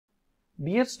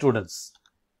Dear students,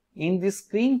 in this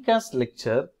screencast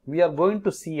lecture, we are going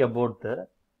to see about the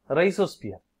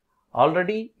rhizosphere.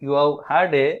 Already you have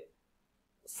had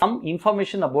some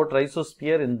information about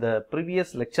rhizosphere in the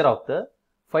previous lecture of the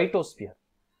phytosphere.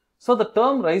 So the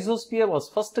term rhizosphere was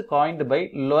first coined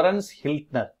by Lorenz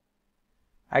Hiltner.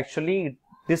 Actually, it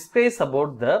displays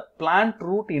about the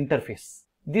plant-root interface.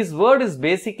 This word is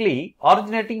basically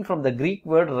originating from the Greek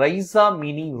word rhiza,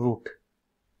 meaning root.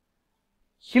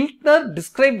 Hiltner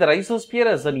described the rhizosphere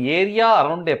as an area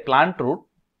around a plant root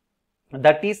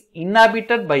that is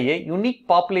inhabited by a unique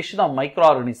population of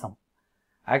microorganisms.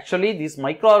 Actually, these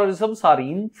microorganisms are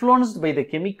influenced by the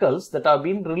chemicals that have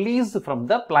been released from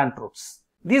the plant roots.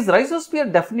 This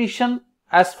rhizosphere definition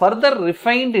has further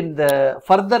refined in the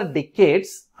further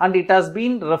decades, and it has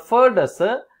been referred as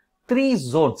three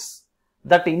zones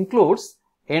that includes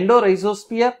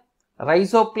endorhizosphere,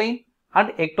 rhizoplane and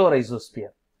ectorhizosphere.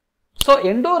 So,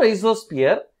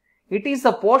 endorhizosphere, it is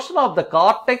a portion of the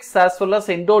cortex as well as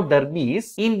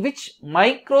endodermis in which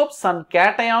microbes and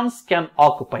cations can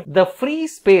occupy. The free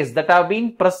space that have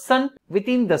been present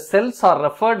within the cells are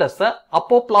referred as the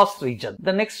apoplast region.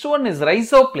 The next one is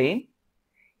rhizoplane.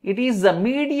 It is the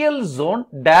medial zone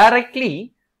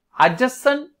directly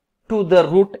adjacent to the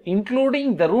root,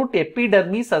 including the root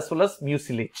epidermis as well as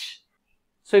mucilage.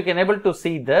 So, you can able to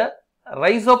see the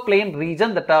rhizoplane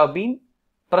region that have been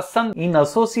present in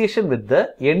association with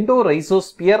the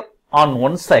endorhizosphere on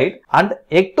one side and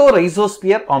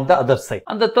ectorhizosphere on the other side.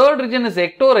 And the third region is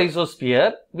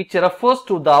ectorhizosphere, which refers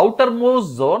to the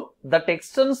outermost zone that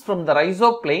extends from the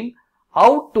rhizoplane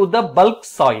out to the bulk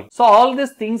soil. So all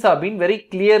these things have been very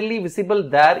clearly visible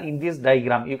there in this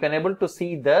diagram. You can able to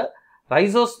see the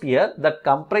rhizosphere that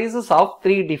comprises of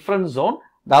three different zones,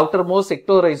 the outermost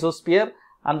ectorhizosphere,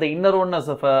 and the inner one is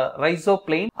of a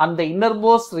rhizoplane, and the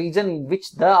innermost region in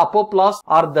which the apoplast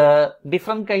are the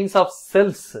different kinds of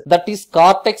cells, that is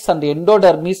cortex and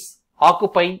endodermis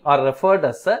occupying, are referred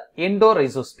as a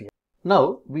endorhizosphere.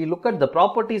 Now we look at the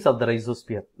properties of the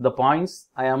rhizosphere. The points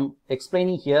I am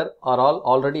explaining here are all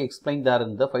already explained there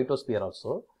in the phytosphere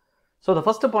also. So the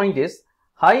first point is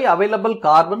high available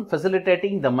carbon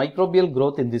facilitating the microbial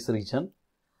growth in this region.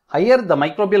 Higher the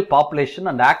microbial population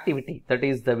and activity, that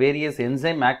is the various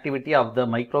enzyme activity of the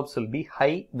microbes will be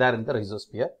high there in the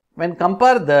rhizosphere. When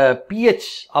compare the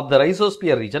pH of the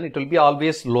rhizosphere region, it will be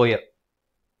always lower.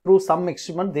 Through some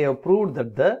experiment, they have proved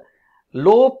that the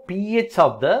low pH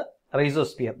of the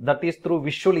rhizosphere, that is through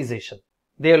visualization.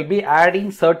 They will be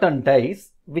adding certain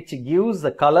dyes which gives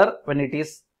the color when it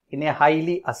is in a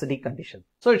highly acidic condition.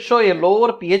 So it shows a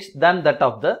lower pH than that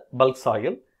of the bulk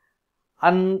soil.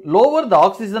 And lower the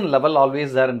oxygen level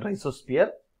always there in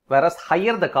rhizosphere, whereas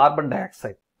higher the carbon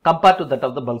dioxide compared to that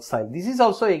of the bulk soil. This is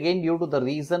also again due to the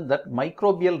reason that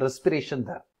microbial respiration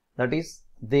there. That is,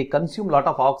 they consume a lot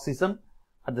of oxygen,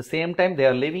 at the same time they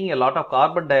are leaving a lot of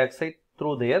carbon dioxide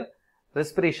through their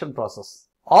respiration process.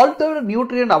 Altered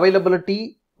nutrient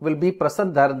availability will be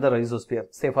present there in the rhizosphere.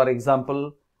 Say for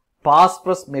example,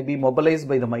 phosphorus may be mobilized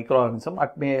by the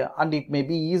microorganism and it may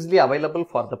be easily available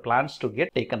for the plants to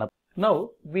get taken up. Now,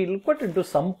 we look into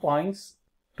some points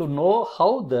to know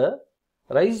how the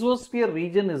rhizosphere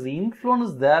region is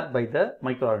influenced there by the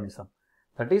microorganism.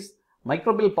 That is,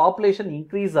 microbial population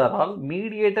increase are all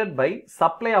mediated by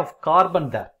supply of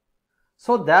carbon there.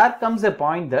 So, there comes a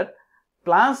point that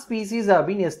plant species have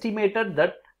been estimated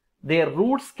that their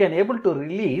roots can able to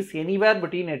release anywhere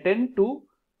between a 10 to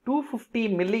 250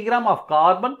 milligram of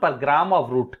carbon per gram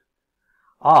of root,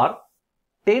 or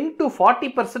 10 to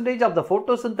 40% of the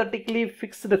photosynthetically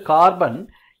fixed carbon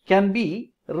can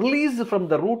be released from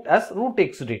the root as root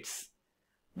exudates.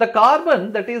 The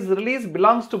carbon that is released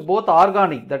belongs to both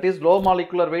organic, that is low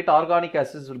molecular weight organic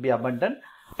acids will be abundant,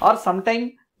 or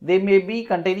sometimes they may be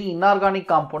containing inorganic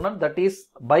component, that is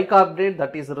bicarbonate,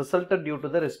 that is resulted due to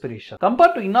the respiration.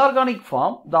 Compared to inorganic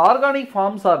form, the organic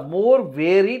forms are more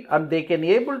varied and they can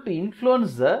able to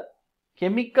influence the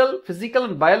chemical, physical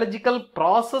and biological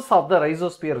process of the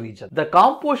rhizosphere region. The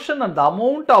composition and the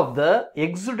amount of the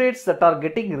exudates that are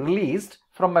getting released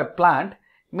from a plant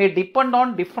may depend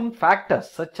on different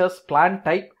factors such as plant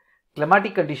type,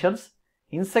 climatic conditions,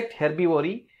 insect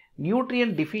herbivory,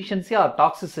 nutrient deficiency or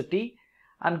toxicity,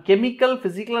 and chemical,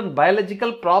 physical and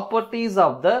biological properties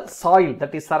of the soil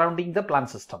that is surrounding the plant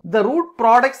system. The root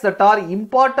products that are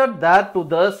imported there to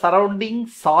the surrounding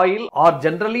soil are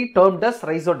generally termed as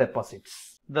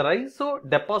rhizodeposits. The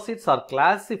rhizodeposits are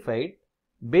classified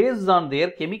based on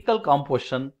their chemical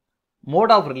composition,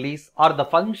 mode of release or the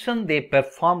function they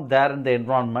perform there in the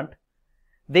environment.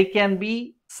 They can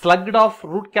be slugged off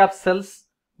root cap cells,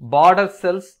 border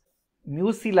cells,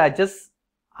 mucilages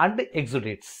and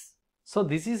exudates. So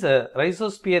this is a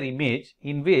rhizosphere image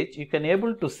in which you can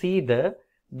able to see the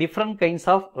different kinds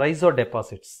of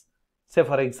rhizodeposits. Say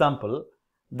for example,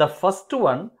 the first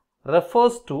one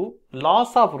refers to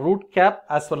loss of root cap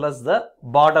as well as the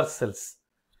border cells.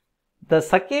 The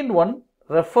second one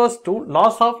refers to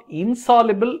loss of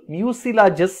insoluble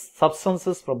mucilaginous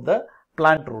substances from the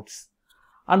plant roots.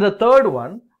 And the third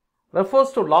one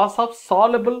refers to loss of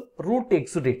soluble root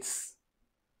exudates.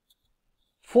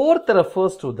 Fourth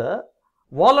refers to the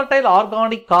volatile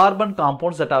organic carbon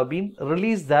compounds that have been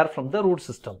released there from the root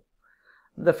system.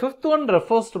 The fifth one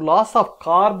refers to loss of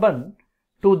carbon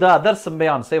to the other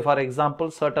symbionts, say for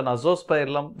example certain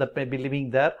azoospermum that may be living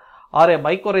there or a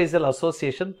mycorrhizal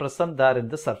association present there in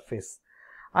the surface.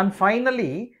 And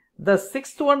finally, the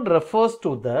sixth one refers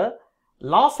to the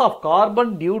loss of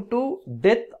carbon due to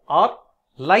death or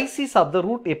lysis of the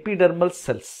root epidermal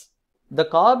cells. The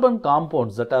carbon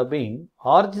compounds that have been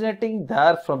originating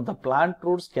there from the plant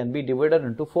roots can be divided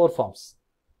into four forms.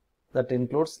 That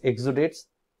includes exudates,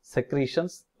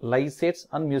 secretions, lysates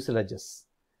and mucilaginous.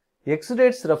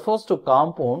 Exudates refers to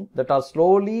compound that are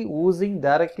slowly oozing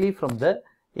directly from the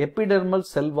epidermal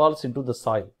cell walls into the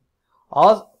soil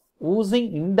or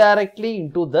oozing indirectly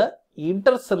into the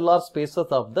intercellular spaces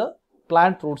of the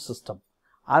plant root system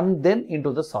and then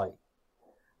into the soil.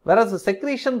 Whereas the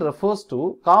secretion refers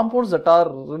to compounds that are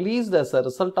released as a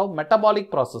result of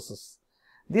metabolic processes.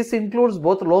 This includes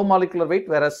both low molecular weight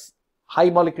whereas high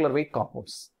molecular weight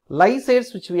compounds.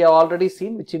 Lysates, which we have already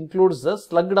seen, which includes the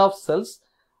slugged off cells,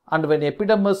 and when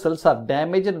epidermal cells are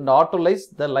damaged and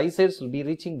autolyzed, the lysates will be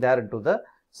reaching there into the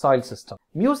soil system.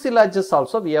 Mucilaginous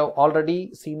also we have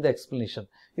already seen the explanation.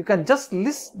 You can just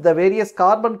list the various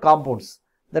carbon compounds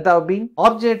that have been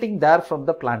originating there from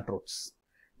the plant roots.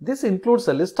 This includes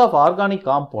a list of organic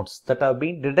compounds that have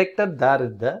been detected there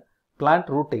in the plant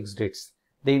root exudates.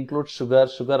 They include sugar,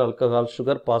 sugar alcohol,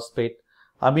 sugar phosphate,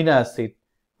 amino acid,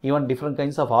 even different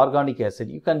kinds of organic acid.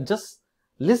 You can just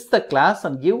list the class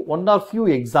and give one or few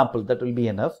examples, that will be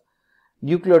enough.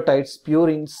 Nucleotides,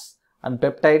 purines and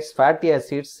peptides, fatty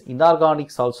acids,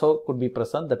 inorganics also could be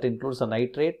present, that includes a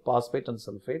nitrate, phosphate and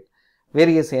sulfate.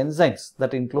 Various enzymes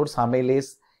that includes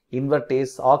amylase,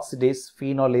 invertase, oxidase,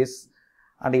 phenolase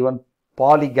and even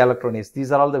polygalactonase.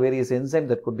 These are all the various enzymes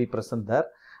that could be present there.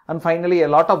 And finally, a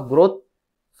lot of growth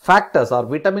factors or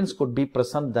vitamins could be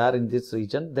present there in this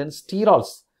region. Then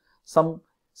sterols, some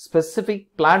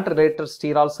specific plant related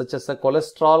sterols such as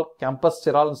cholesterol,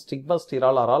 camptosterol and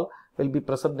stigmasterol are all will be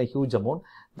present in a huge amount.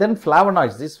 Then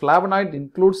flavonoids. This flavonoid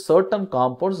includes certain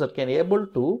compounds that can able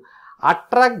to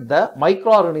attract the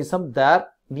microorganism there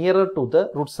nearer to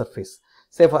the root surface.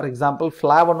 Say for example,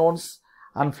 flavonones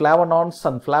and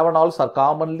flavonols are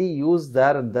commonly used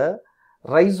there in the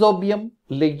rhizobium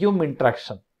legume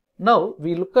interaction. Now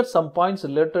we look at some points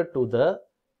related to the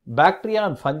bacteria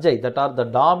and fungi that are the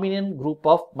dominant group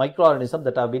of microorganisms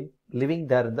that have been living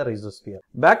there in the rhizosphere.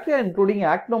 Bacteria including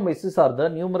actinomyces are the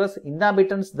numerous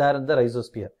inhabitants there in the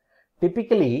rhizosphere.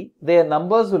 Typically, their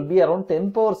numbers will be around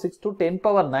 10 power 6 to 10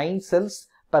 power 9 cells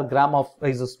per gram of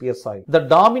rhizosphere soil. The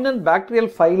dominant bacterial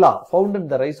phyla found in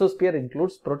the rhizosphere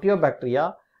includes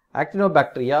Proteobacteria,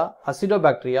 Actinobacteria,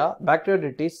 Acidobacteria,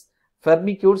 Bacteroidetes,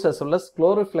 Firmicutes as well as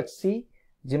Chloroflexi,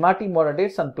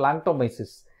 Gematimonidates and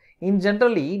Planktomyces. In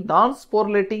generally,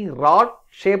 non-sporulating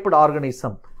rod-shaped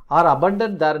organisms are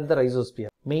abundant there in the rhizosphere.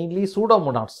 Mainly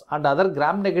Pseudomonads and other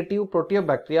gram-negative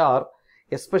Proteobacteria are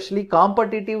especially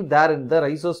competitive there in the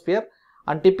rhizosphere,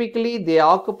 and typically they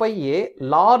occupy a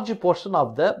large portion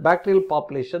of the bacterial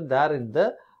population there in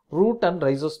the root and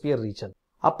rhizosphere region.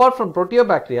 Apart from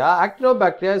Proteobacteria,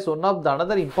 Actinobacteria is one of the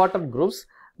another important groups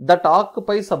that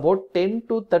occupies about 10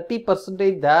 to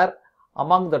 30% there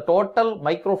among the total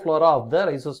microflora of the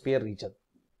rhizosphere region.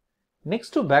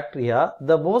 Next to bacteria,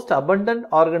 the most abundant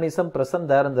organism present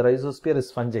there in the rhizosphere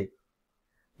is fungi,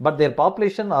 but their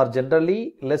population are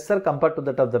generally lesser compared to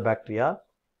that of the bacteria.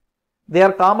 They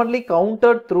are commonly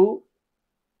counted through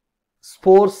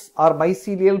spores or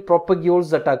mycelial propagules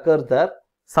that occur there.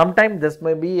 Sometimes this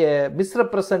may be a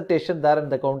misrepresentation there in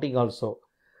the counting also.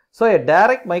 So a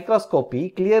direct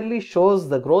microscopy clearly shows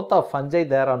the growth of fungi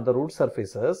there on the root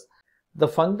surfaces. The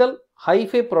fungal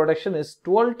hyphae production is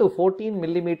 12 to 14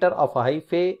 millimeter of a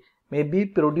hyphae may be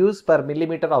produced per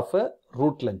millimeter of a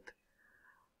root length.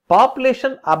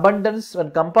 Population abundance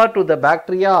when compared to the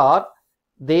bacteria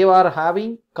they are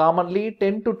having commonly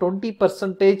 10 to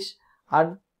 20%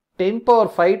 and 10 power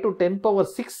 5 to 10 power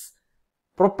 6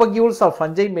 propagules of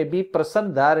fungi may be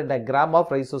present there in a gram of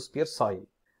rhizosphere soil.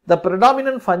 The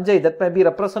predominant fungi that may be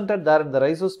represented there in the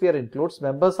rhizosphere includes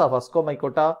members of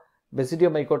Ascomycota,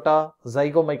 Basidiomycota,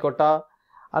 Zygomycota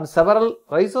and several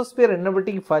rhizosphere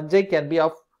inhabiting fungi can be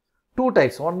of two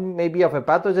types. One may be of a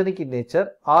pathogenic in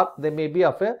nature, or they may be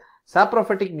of a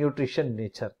saprophytic nutrition in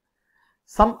nature.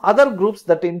 Some other groups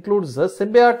that includes the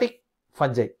symbiotic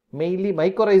fungi, mainly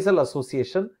mycorrhizal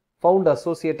association found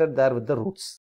associated there with the roots.